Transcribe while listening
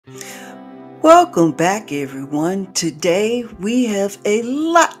Welcome back, everyone. Today we have a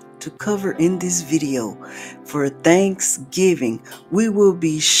lot to cover in this video for Thanksgiving. We will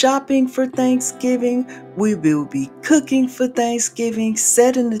be shopping for Thanksgiving. We will be cooking for Thanksgiving,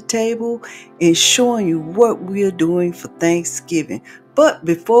 setting the table, and showing you what we are doing for Thanksgiving. But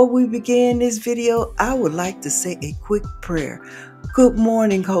before we begin this video, I would like to say a quick prayer. Good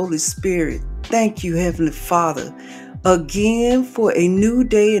morning, Holy Spirit. Thank you, Heavenly Father, again for a new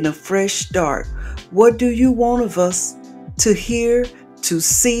day and a fresh start. What do you want of us to hear, to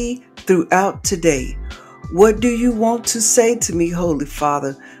see throughout today? What do you want to say to me, Holy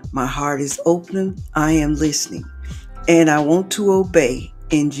Father? My heart is open. I am listening, and I want to obey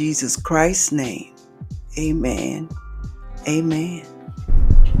in Jesus Christ's name. Amen. Amen.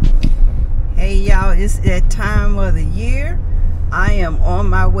 Hey y'all, it's that time of the year. I am on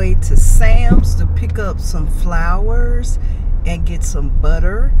my way to Sam's to pick up some flowers and get some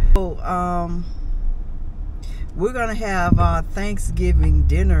butter. So we're gonna have our Thanksgiving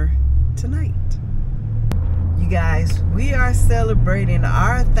dinner tonight. You guys, we are celebrating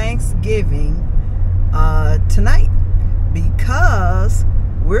our Thanksgiving tonight because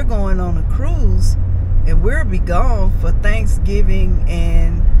we're going on a cruise and we'll be gone for Thanksgiving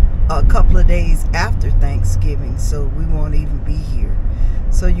and a couple of days after Thanksgiving, so we won't even be here.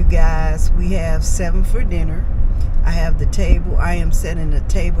 So you guys, we have 7 for dinner. I have the table. I am setting the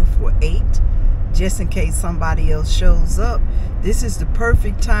table for 8 just in case somebody else shows up. This is the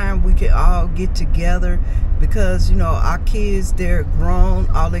perfect time we can all get together because, you know, our kids, they're grown,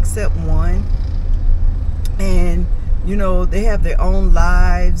 all except one, and you know, they have their own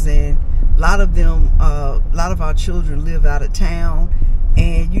lives, and a lot of our children live out of town.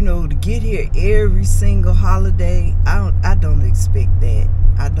 And you know, to get here every single holiday, I don't expect that.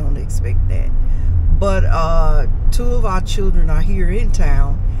 I don't expect that. But 2 of our children are here in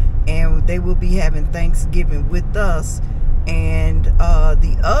town, and they will be having Thanksgiving with us. And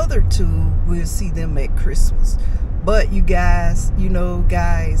the other 2, we'll see them at Christmas. But you guys, you know,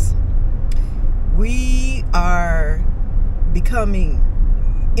 guys, we are becoming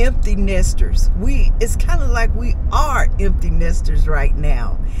empty nesters. It's kind of like we are empty nesters right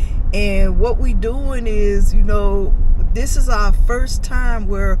now. And what we doing is, you know, this is our first time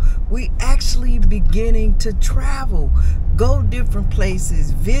where we actually beginning to travel, go different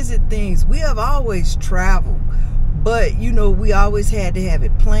places, visit things. We have always traveled, but you know, we always had to have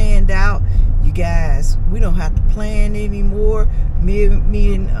it planned out. You guys, we don't have to plan anymore. Me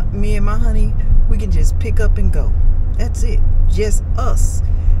and my honey, we can just pick up and go. That's it. Just us.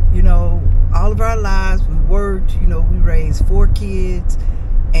 You know, all of our lives we worked, you know, we raised 4 kids,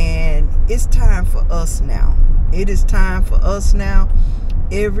 and it's time for us now. It is time for us now.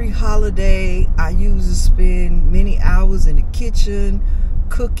 Every holiday I usually spend many hours in the kitchen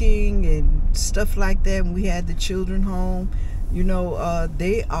cooking and stuff like that when we had the children home. You know,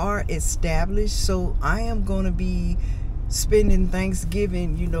 they are established, so I am going to be spending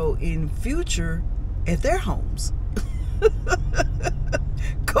Thanksgiving, you know, in future at their homes.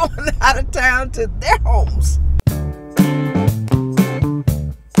 Going out of town to their homes.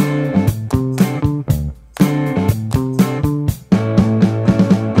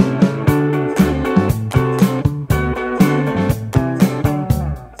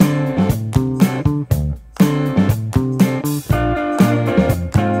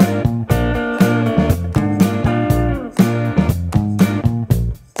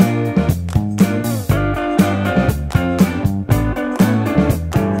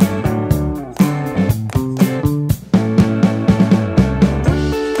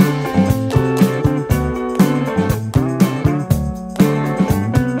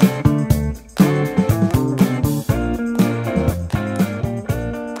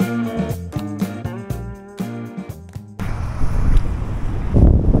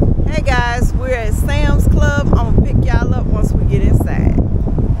 We're at Sam's Club. I'm gonna pick y'all up once we get inside.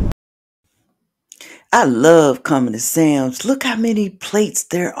 I love coming to Sam's. Look how many plates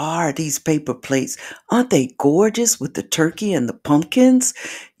there are, these paper plates. Aren't they gorgeous with the turkey and the pumpkins?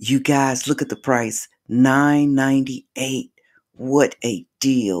 You guys, look at the price, $9.98. What a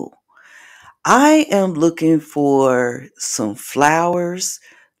deal. I am looking for some flowers.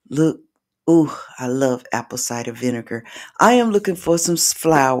 Look, ooh, I love apple cider vinegar. I am looking for some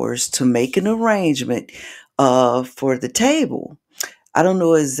flowers to make an arrangement for the table. I don't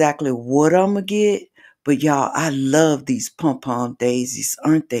know exactly what I'm going to get, but y'all, I love these pom-pom daisies.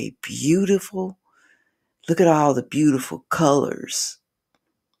 Aren't they beautiful? Look at all the beautiful colors.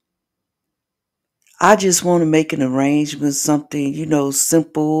 I just want to make an arrangement, something, you know,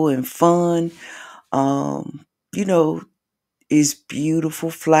 simple and fun. You know, It's beautiful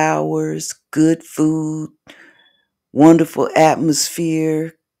flowers, good food, wonderful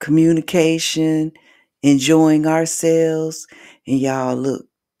atmosphere, communication, enjoying ourselves. And y'all, look,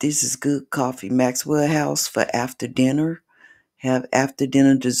 this is good coffee. Maxwell House for after dinner. Have after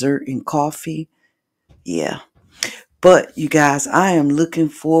dinner dessert and coffee. Yeah. But you guys, I am looking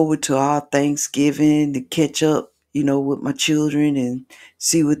forward to our Thanksgiving to catch up, with my children and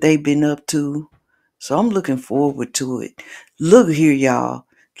see what they've been up to. So I'm looking forward to it. Look here, y'all.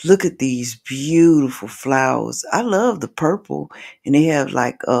 Look at these beautiful flowers. I love the purple, and they have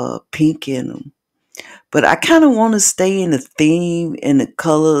like pink in them. But I kind of want to stay in the theme and the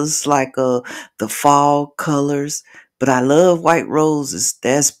colors, like the fall colors. But I love white roses.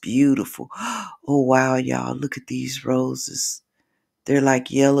 That's beautiful. Oh wow, y'all, look at these roses. They're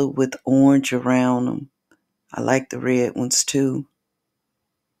like yellow with orange around them. I like the red ones too.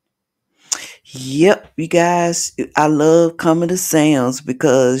 Yep, you guys, I love coming to Sam's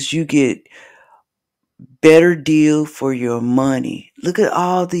because you get better deal for your money. Look at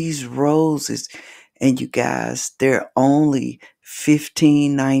all these roses. And you guys, they're only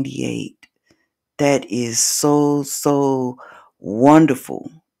 $15.98. That is so wonderful.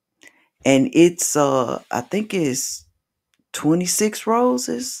 And it's I think it's 26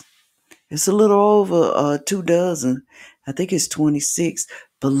 roses. It's a little over 2 dozen. I think it's 26.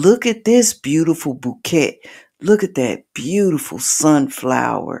 But look at this beautiful bouquet. Look at that beautiful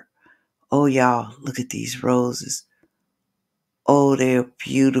sunflower. Oh, y'all, look at these roses. Oh, they're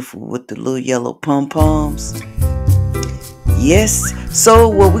beautiful with the little yellow pom-poms. Yes. So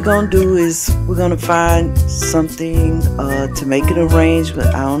what we're going to do is we're going to find something to make an arrangement.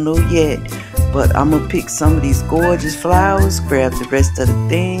 I don't know yet. But I'm going to pick some of these gorgeous flowers, grab the rest of the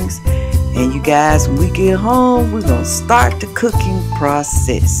things. And you guys, when we get home, we're going to start the cooking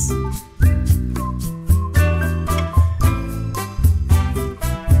process.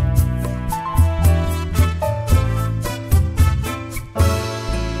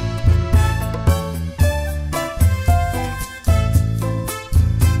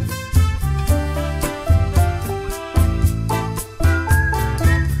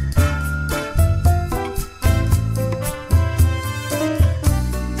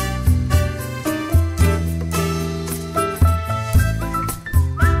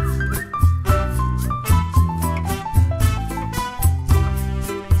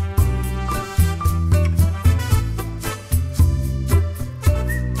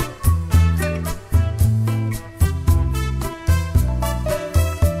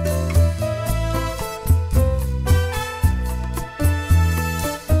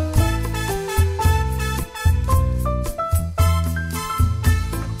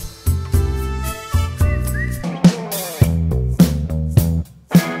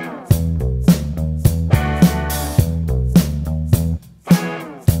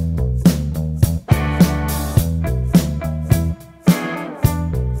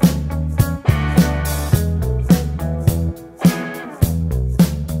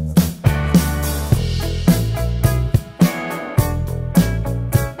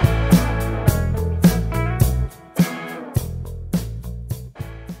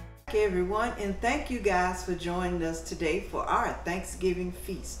 Everyone, and thank you guys for joining us today for our Thanksgiving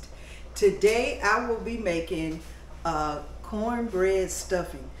feast. Today I will be making cornbread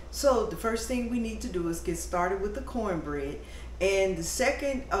stuffing. So the first thing we need to do is get started with the cornbread, and the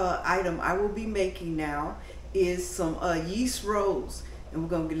second item I will be making now is some yeast rolls, and we're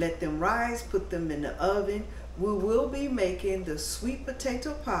going to let them rise, put them in the oven. We will be making the sweet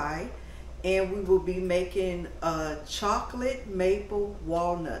potato pie, and we will be making a chocolate maple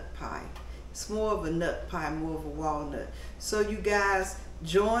walnut pie. It's more of a nut pie, more of a walnut. So you guys,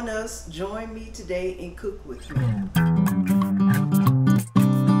 join me today and cook with me.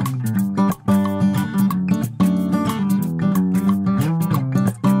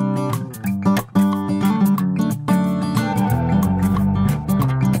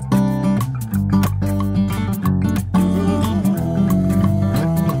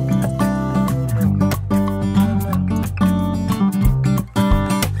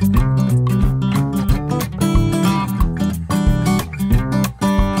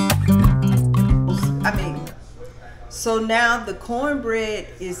 So now the cornbread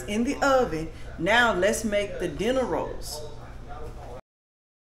is in the oven. Now let's make the dinner rolls.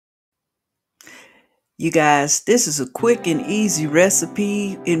 You guys, this is a quick and easy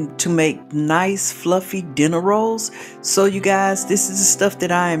recipe to make nice fluffy dinner rolls. So you guys, this is the stuff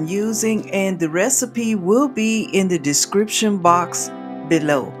that I am using, and the recipe will be in the description box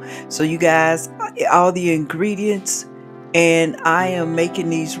below. So you guys, all the ingredients And I am making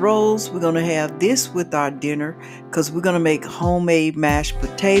these rolls. We're going to have this with our dinner because we're going to make homemade mashed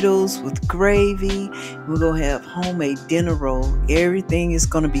potatoes with gravy. We're going to have homemade dinner roll. Everything is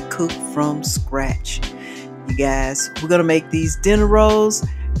going to be cooked from scratch. You guys, we're going to make these dinner rolls,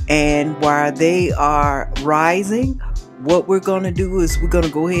 and while they are rising, what we're going to do is we're going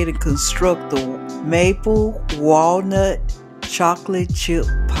to go ahead and construct the maple walnut chocolate chip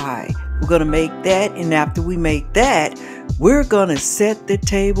pie. We're going to make that, and after we make that, we're going to set the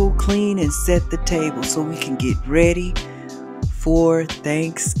table, clean and set the table so we can get ready for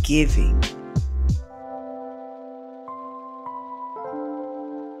Thanksgiving.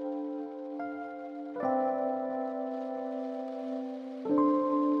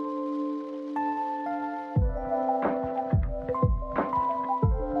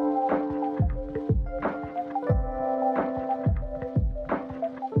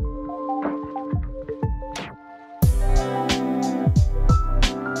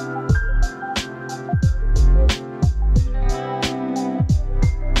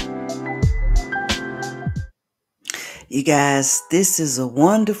 You guys, this is a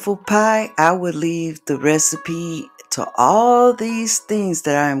wonderful pie. I would leave the recipe to all these things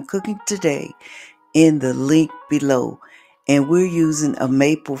that I am cooking today in the link below. And we're using a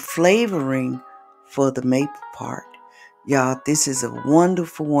maple flavoring for the maple part. Y'all, this is a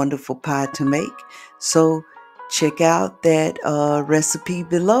wonderful, wonderful pie to make. So check out that recipe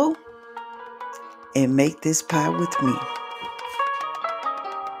below and make this pie with me.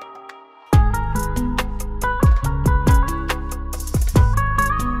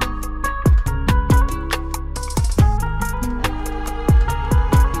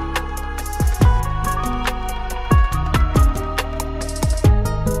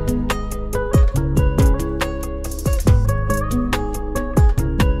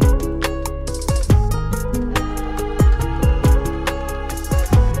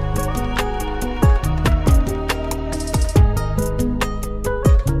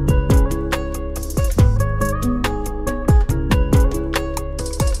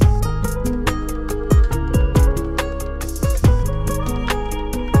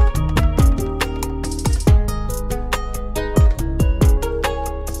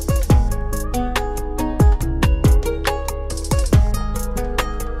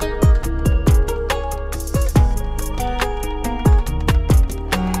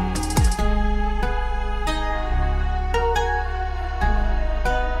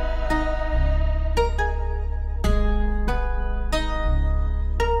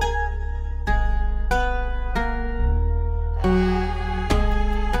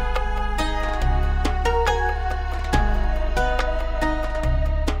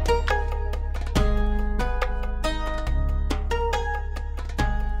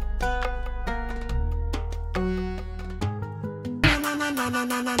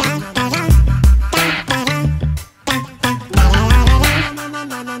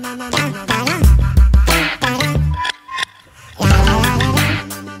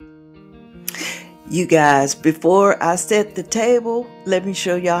 You guys, before I set the table, let me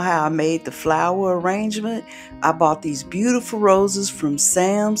show y'all how I made the flower arrangement. I bought these beautiful roses from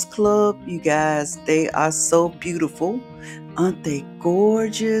Sam's Club. You guys, they are so beautiful. Aren't they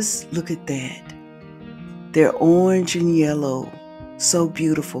gorgeous? Look at that. They're orange and yellow. So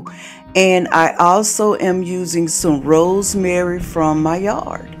beautiful. And I also am using some rosemary from my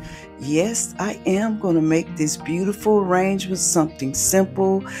yard. Yes, I am going to make this beautiful arrangement, something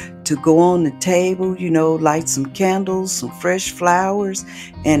simple to go on the table, you know, light some candles, some fresh flowers,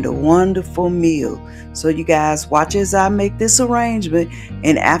 and a wonderful meal. So you guys, watch as I make this arrangement.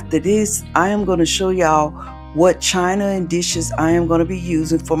 And after this, I am going to show y'all what china and dishes I am going to be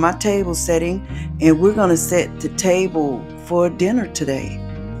using for my table setting. And we're going to set the table for dinner today.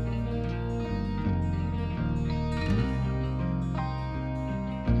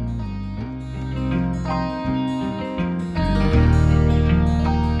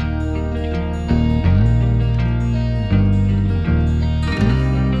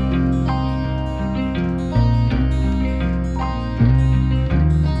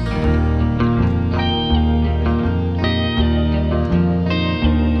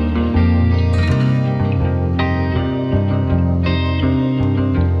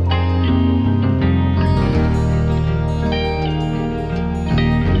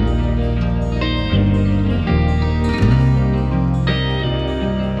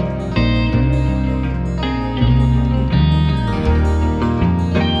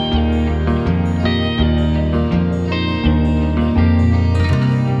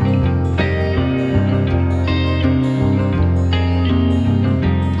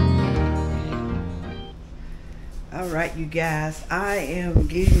 you guys, I am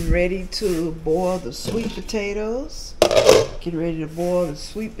getting ready to boil the sweet potatoes. Getting ready to boil the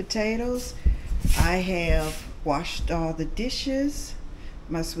sweet potatoes. I have washed all the dishes.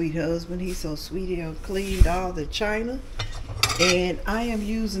 My sweet husband, he's so sweet, he cleaned all the china. And I am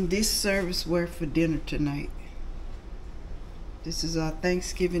using this serviceware for dinner tonight. This is our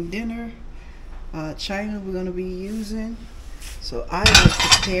Thanksgiving dinner china we're going to be using. So I am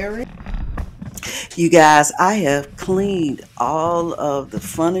preparing. You guys, I have cleaned all of the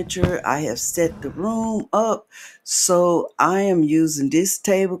furniture. I have set the room up. So I am using this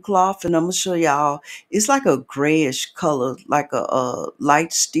tablecloth, and I'm going to show y'all. It's like a grayish color, like a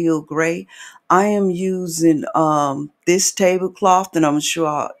light steel gray. I am using this tablecloth, and I'm going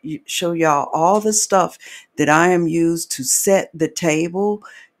to show y'all all the stuff that I am used to set the table.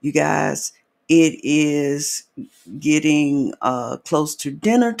 You guys, it is getting close to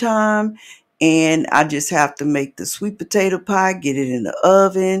dinner time, and I just have to make the sweet potato pie, get it in the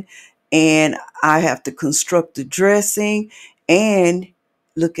oven, and I have to construct the dressing. And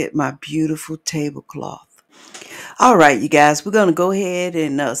look at my beautiful tablecloth. All right, you guys, we're going to go ahead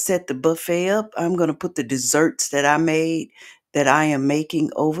and set the buffet up. I'm going to put the desserts that I made, that I am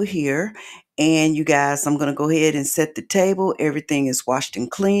making over here. And you guys, I'm going to go ahead and set the table. Everything is washed and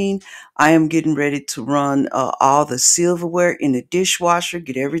clean. I am getting ready to run all the silverware in the dishwasher,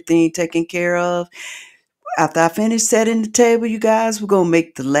 get everything taken care of. After I finish setting the table, you guys, we're going to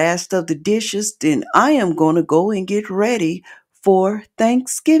make the last of the dishes. Then I am going to go and get ready for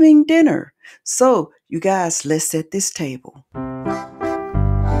Thanksgiving dinner. So, you guys, let's set this table.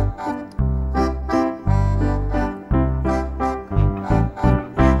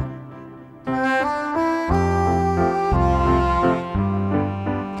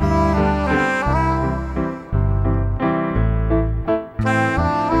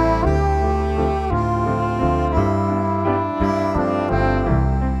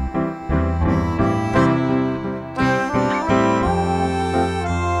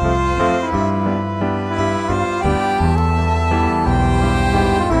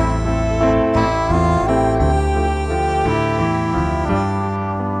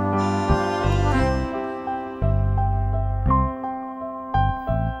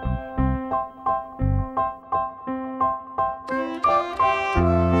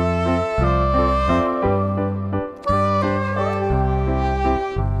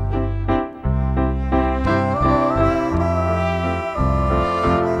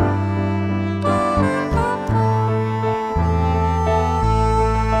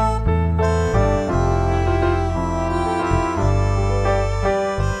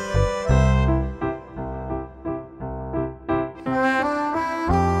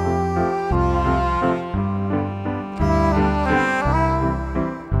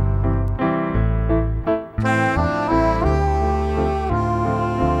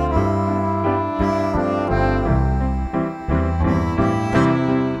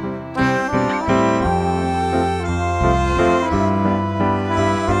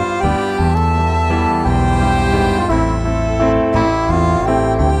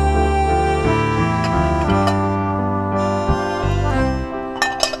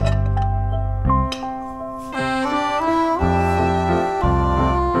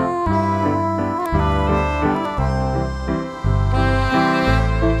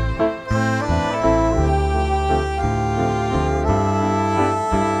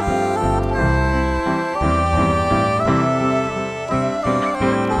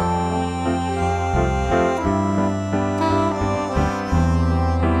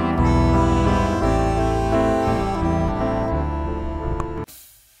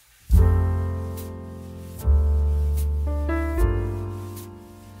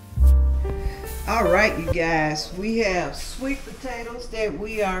 All right, you guys, we have sweet potatoes that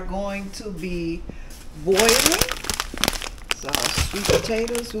we are going to be boiling. So sweet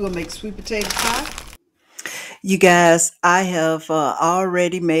potatoes, we're gonna make sweet potato pie. You guys, I have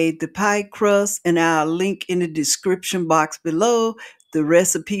already made the pie crust, and I'll link in the description box below the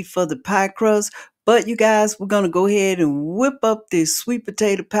recipe for the pie crust. But you guys, we're going to go ahead and whip up this sweet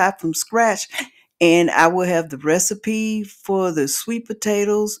potato pie from scratch, and I will have the recipe for the sweet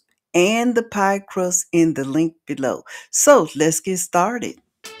potatoes and the pie crust in the link below. So let's get started.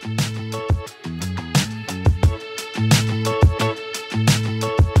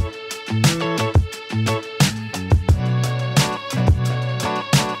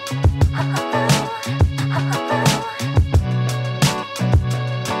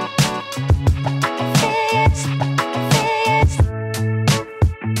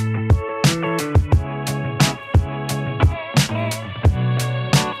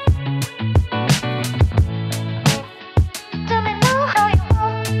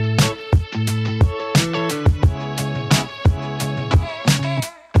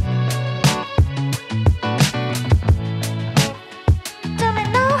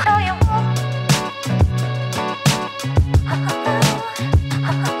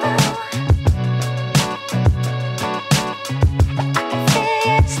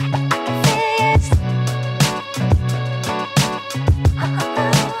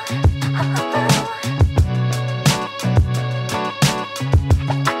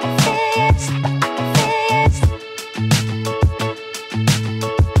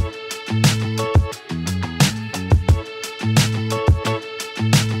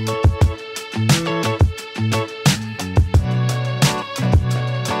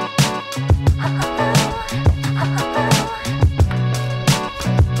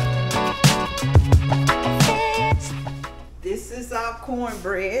 about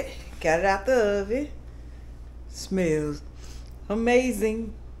cornbread. Got it out the oven. Smells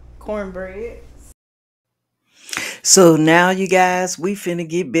amazing. Cornbread. So now you guys, we finna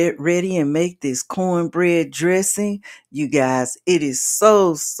get ready and make this cornbread dressing. You guys, it is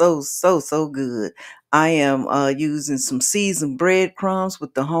so good. I am using some seasoned breadcrumbs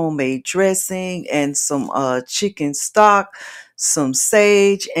with the homemade dressing and some chicken stock, some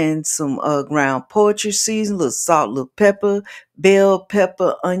sage, and some ground poultry seasoning, little salt, little pepper, bell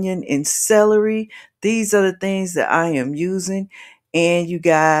pepper, onion, and celery. These are the things that I am using. And you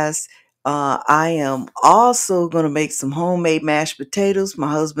guys, I am also going to make some homemade mashed potatoes. My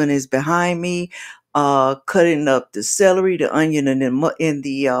husband is behind me, cutting up the celery, the onion, and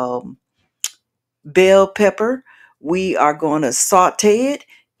the bell pepper. We are going to saute it,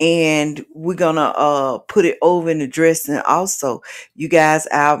 and we're going to put it over in the dressing also. You guys,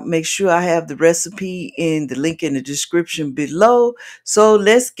 I'll make sure I have the recipe in the link in the description below. So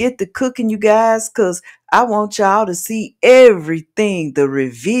let's get to cooking, you guys, because I want y'all to see everything, the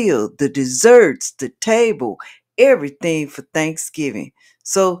reveal, the desserts, the table, everything for Thanksgiving.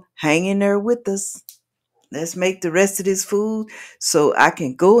 So hang in there with us. Let's make the rest of this food so I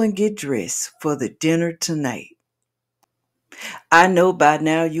can go and get dressed for the dinner tonight. I know by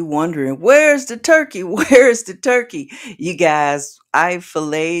now you're wondering, where's the turkey? Where's the turkey? You guys, I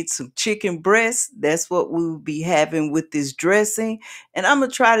filleted some chicken breasts. That's what we will be having with this dressing. And I'm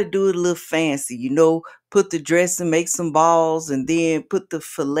going to try to do it a little fancy. You know, put the dressing, make some balls, and then put the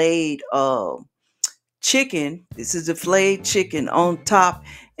filleted chicken. This is the filleted chicken on top.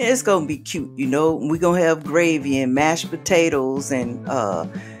 And it's going to be cute, you know. We're going to have gravy and mashed potatoes and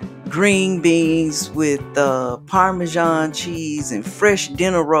green beans with Parmesan cheese and fresh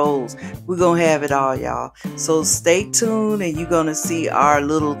dinner rolls. We're going to have it all, y'all. So stay tuned and you're going to see our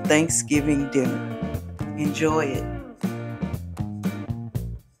little Thanksgiving dinner. Enjoy it.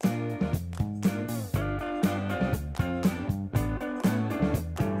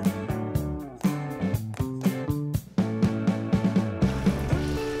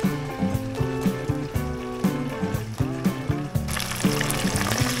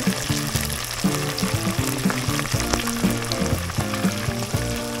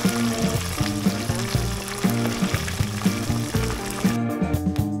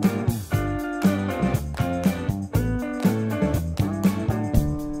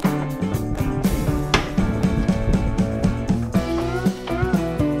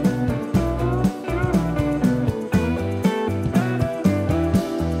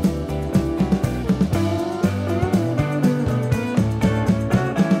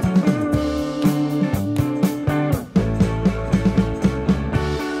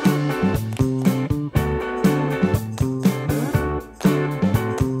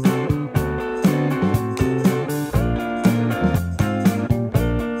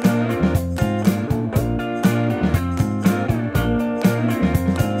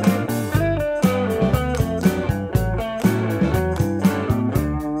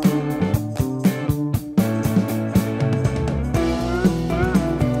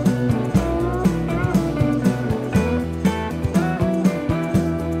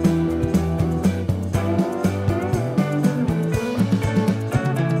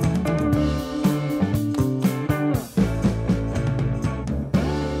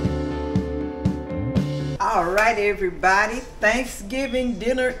 All right, everybody, Thanksgiving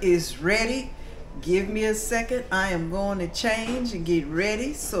dinner is ready. Give me a second. I am going to change and get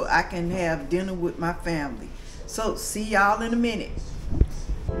ready so I can have dinner with my family. So see y'all in a minute.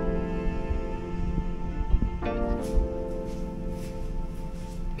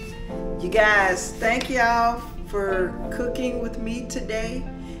 You guys, thank y'all for cooking with me today.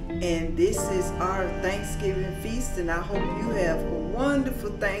 And this is our Thanksgiving feast, and I hope you have a wonderful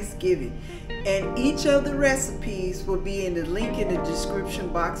Thanksgiving. And each of the recipes will be in the link in the description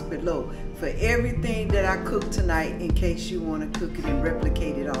box below for everything that I cooked tonight, in case you want to cook it and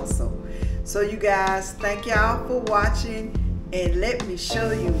replicate it also. So you guys, thank y'all for watching, and let me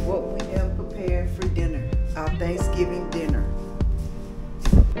show you what we have prepared for dinner, our Thanksgiving dinner.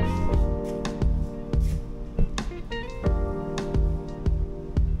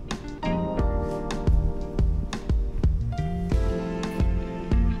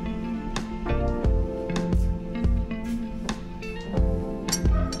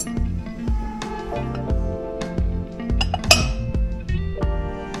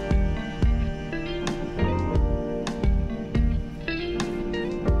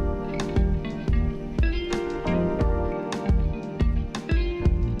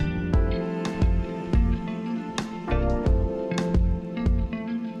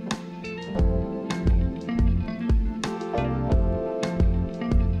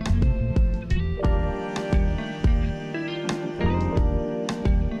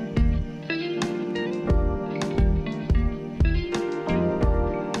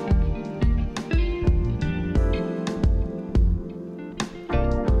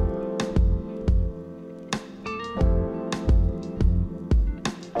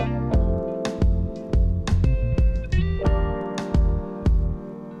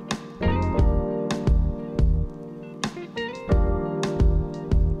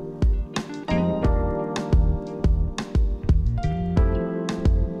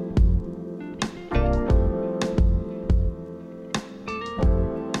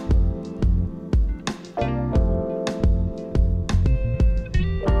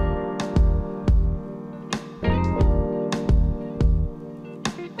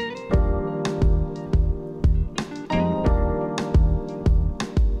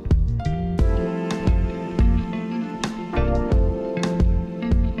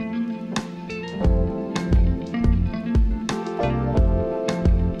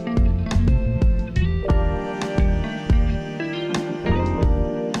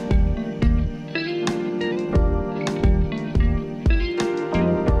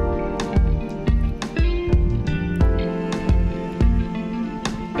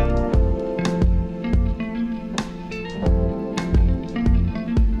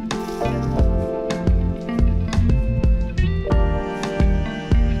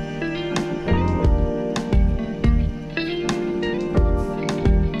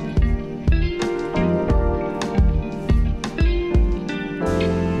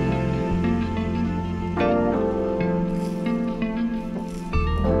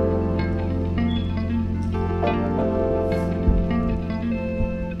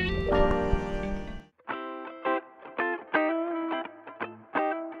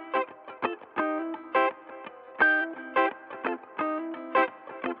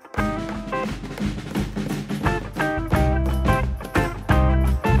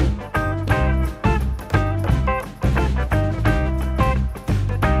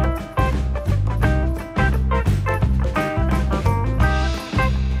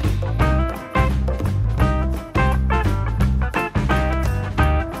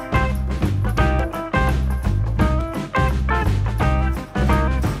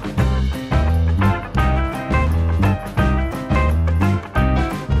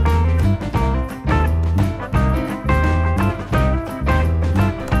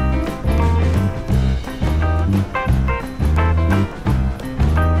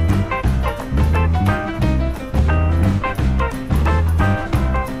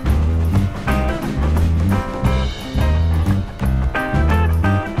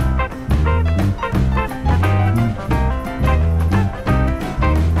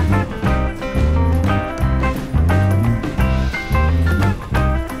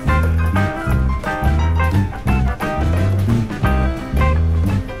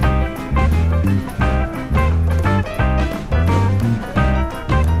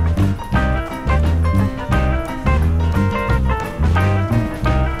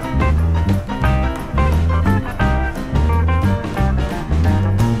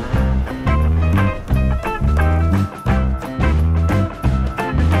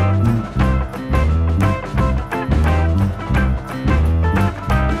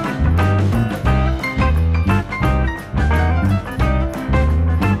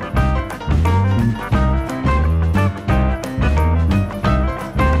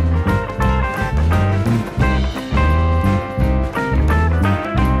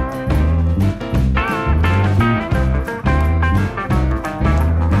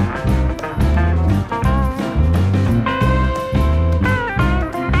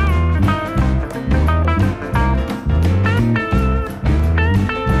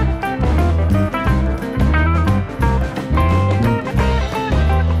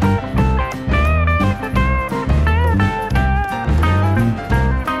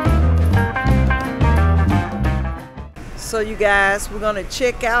 So you guys, we're gonna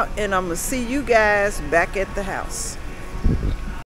check out and I'm gonna see you guys back at the house.